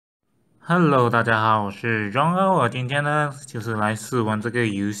Hello，大家好，我是 John，我今天呢就是来试玩这个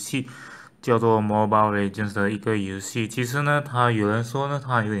游戏，叫做 Mobile Legends 的一个游戏。其实呢，它有人说呢，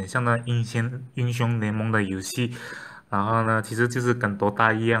它有点像那英雄联盟的游戏，然后呢，其实就是跟多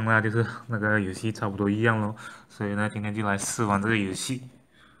大一样啦，就是那个游戏差不多一样咯。所以呢，今天就来试玩这个游戏。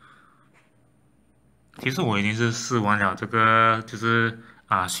其实我已经是试完了这个，就是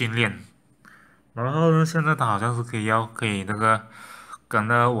训练，然后呢，现在它好像是可以那个跟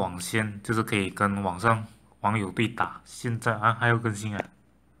那个网线，就是可以跟网上网友对打。现在还要更新啊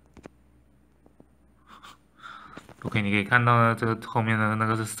！OK，你可以看到呢，这个后面的那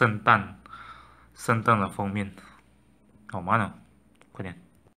个是圣诞的封面，好慢啊！快点，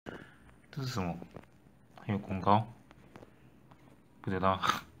这是什么？还有广告？不知道。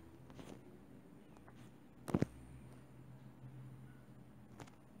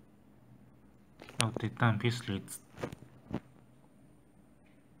哦，对，但 p i s l e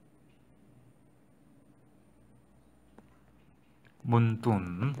闷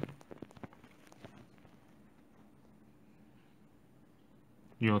顿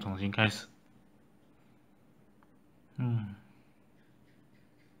又重新开始。嗯，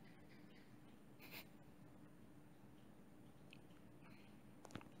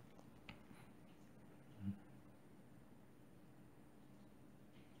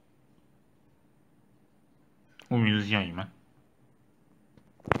外面是下雨吗？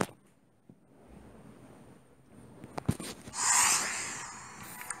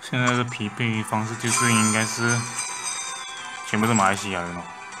现在的匹配方式就是应该是全部是马来西亚人哦，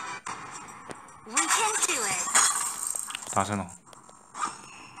大声哦，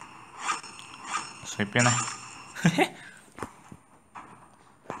随便啦。嘿嘿，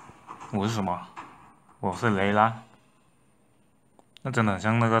我是什么？我是雷拉。那真的很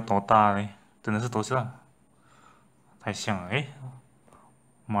像那个多大嘞？真的是多大？太像了诶，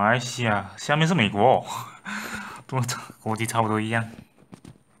马来西亚下面是美国哦，怎么国籍差不多一样？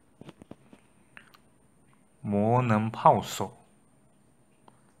魔能炮手，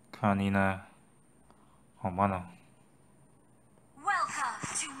看你呢，好慢哦。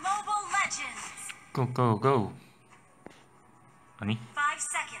Go go go！你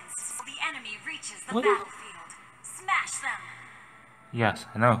喂？Yes,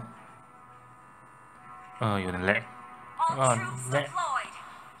 I know。有点累。累，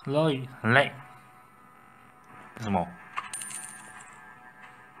累，很累。什么？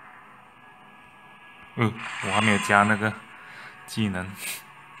我还没有加那个技能，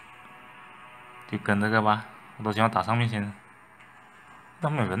就跟这个吧。我都想要打上面先。那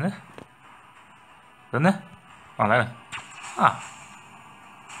没有人呢？人呢？来了！啊，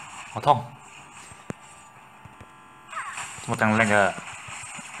好痛！怎么当那个？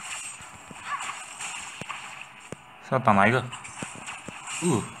是要打哪一个？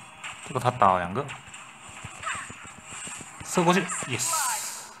这个他打了2个，射过去，yes。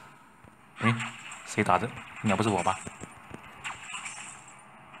谁打的？应该不是我吧？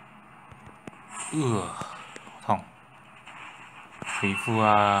好痛！回复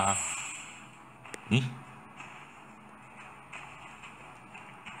啊！咦，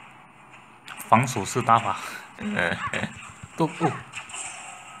防守式打法。go go！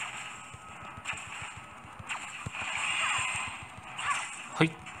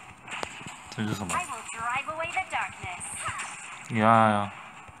嘿，这是什么？呀！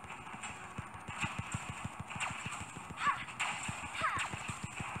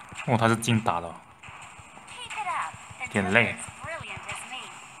他是近打的哦，点累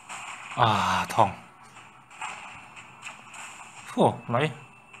啊，痛！来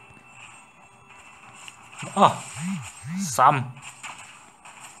3，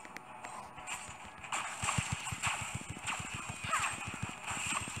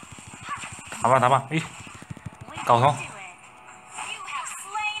打吧！搞什么？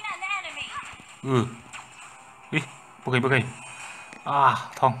不可以！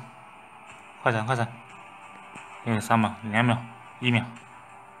痛！快闪！3秒、2秒、1秒，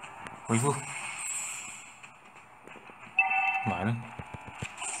回复来了！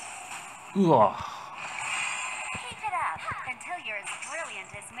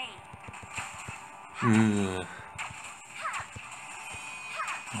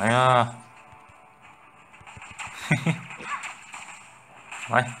来呀！嘿嘿，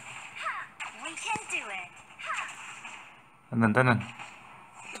来！等等，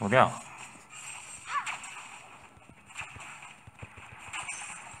走掉！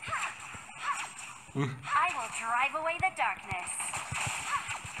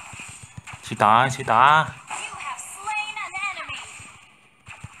去打！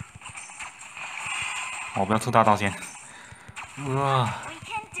我不要出大刀先。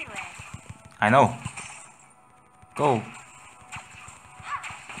I know. Go.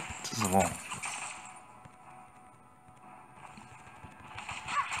 这是什么？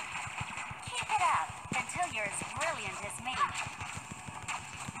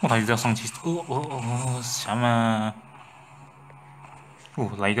哦，他一直要上去。什么？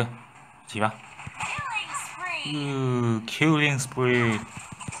来一个，起吧。Killing spree。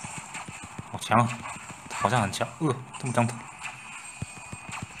好强啊！好像很强。这么张头。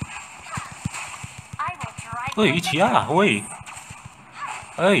一起啊！喂。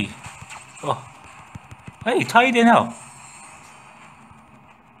差一点了。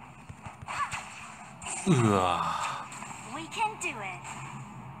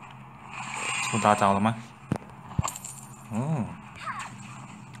出大招了吗？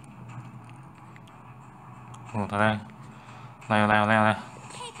他来了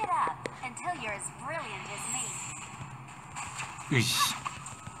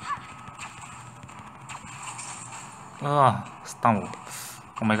！stun 我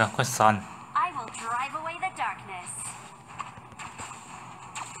 ！Oh my god， 快闪！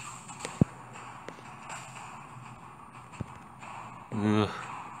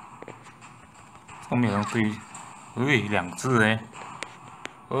后面有人对，2只哎，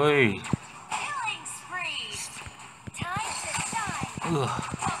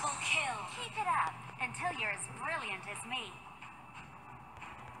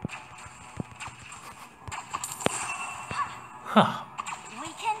哈。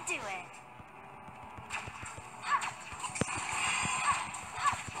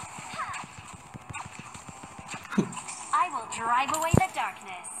Drive away the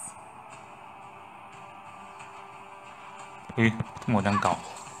darkness. 这么难搞。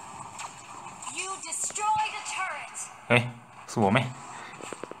You destroyed a turret. 是我妹，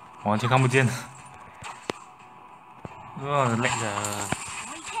完全看不见。累了。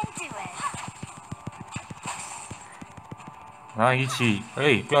We can do it. 来一起，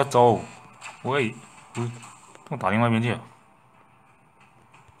不要走。我打另外一边去了。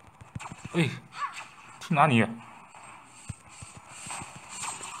去哪里了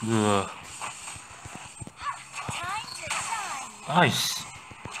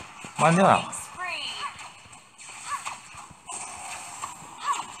慢点啊！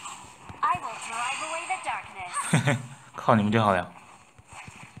嘿嘿，靠你们就好了。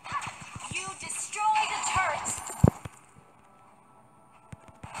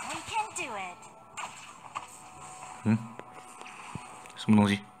什么东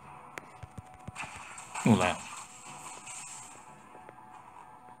西？又来了。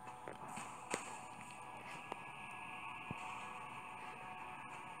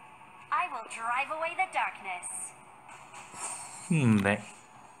Drive away the darkness. 来。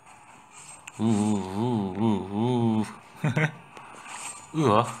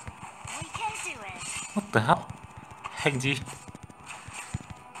What the hell？ 黑鸡。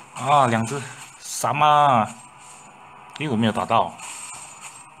2只。什么？我没有打到。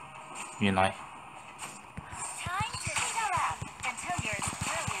原来。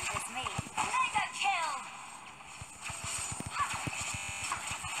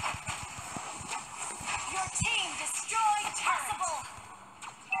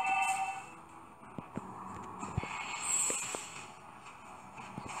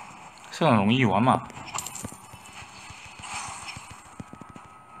这很容易玩嘛？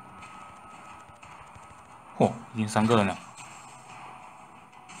已经3个人了。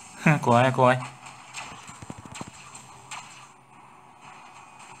过来。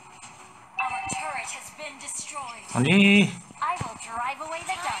你。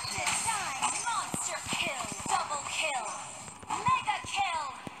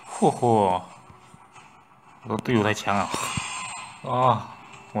我的队友太强了。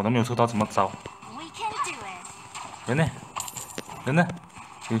我都没有抽到怎么招。人呢？人呢？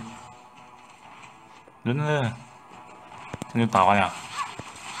这就打完了。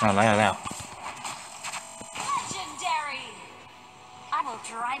来呀！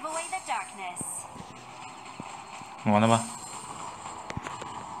完了吧？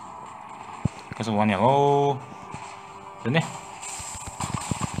开始玩了喽。人呢？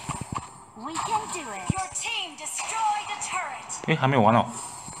还没有完哦，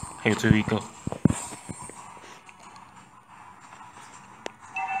还有最后一个。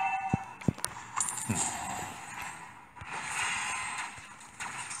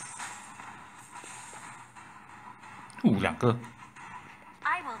2个。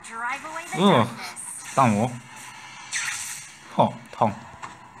当我。痛。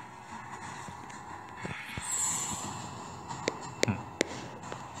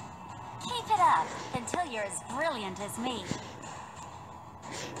Keep it up until you're as brilliant as me.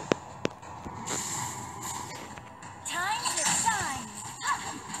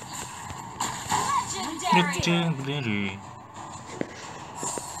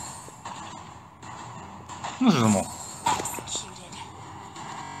 那是什么？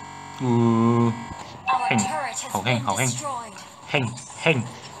嘿，好嘿，好嘿，嘿嘿，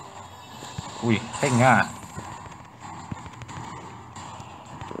喂，嘿啊！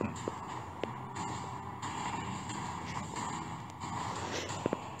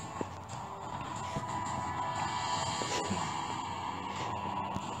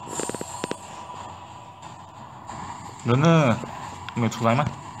人呢？没有出来吗？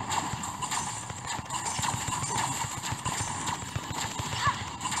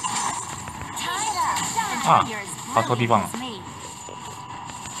啊，跑错地方了。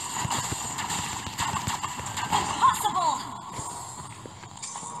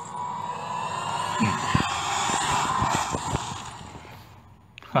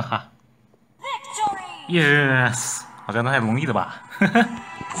哈哈 ，yes， 好像那太容易了吧？哈哈，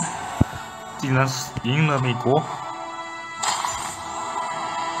竟然赢了美国，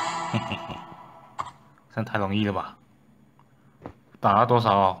嘿嘿嘿，这太容易了吧？打了多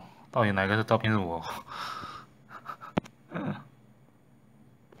少？到底哪个是照片是我？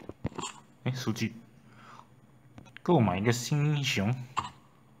哎，数据，购买一个新英雄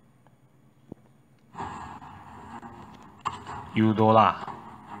，U 多啦，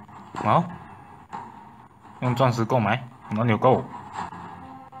好，用钻石购买，哪里有够？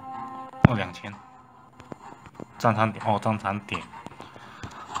哦，2000，战场点哦，战场点，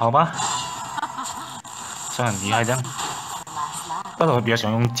好吧，这很厉害这样，但是我比较喜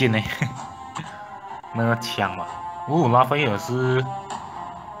欢用剑呢，那个枪嘛，哦，拉斐尔是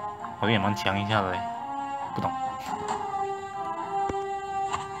好像也蛮强一下的嘞，不懂。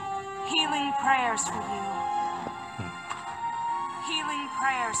Healing prayers for you. Healing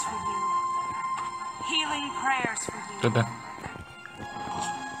prayers for you. Healing prayers for you. 对的。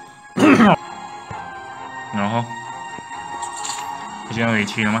然后，我现在委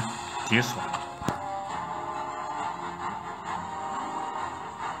屈了吗？解锁。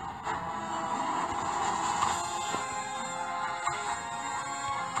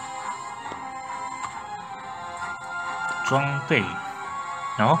装备，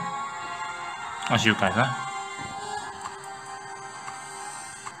然后，修改噻。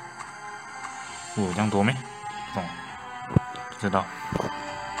哦，这样多没？不懂，不知道。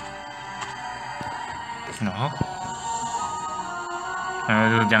然后，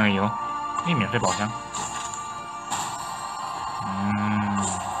就是这样而已哦。免费宝箱。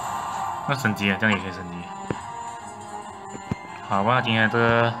那升级啊，这样也可以升级。好吧，今天这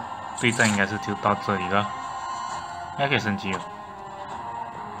个对战应该是就到这里了。应该可以升级了。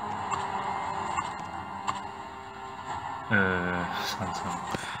上层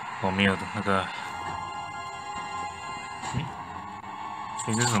我没有那个。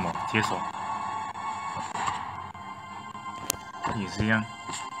这是什么？解锁。也是一样。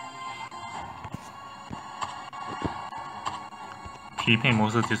匹配模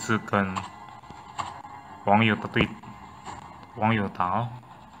式就是跟网友打哦。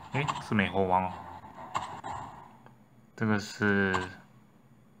诶，是美猴王哦。这个是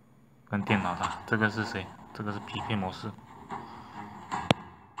跟电脑打，这个是谁？这个是匹配模式。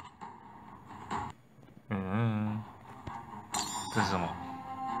这是什么？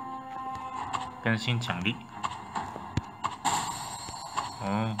更新奖励。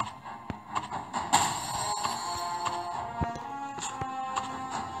哦。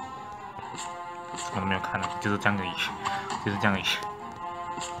我都没有看了，就是这样而已，就是这样而已。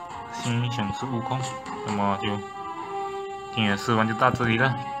新英雄是悟空，那么就今天的试玩就到这里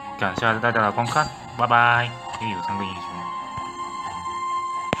了，感谢大家的观看，拜拜。又有3个英雄。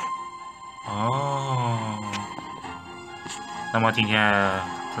哦。那么今天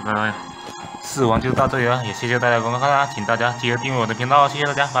这个试玩就到这里了，也谢谢大家观看啦，请大家记得订阅我的频道，谢谢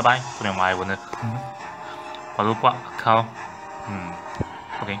大家，拜拜。这边马来文的，把路挂靠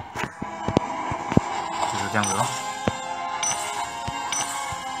，OK。就是这样子咯，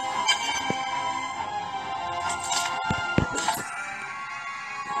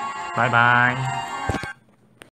拜拜。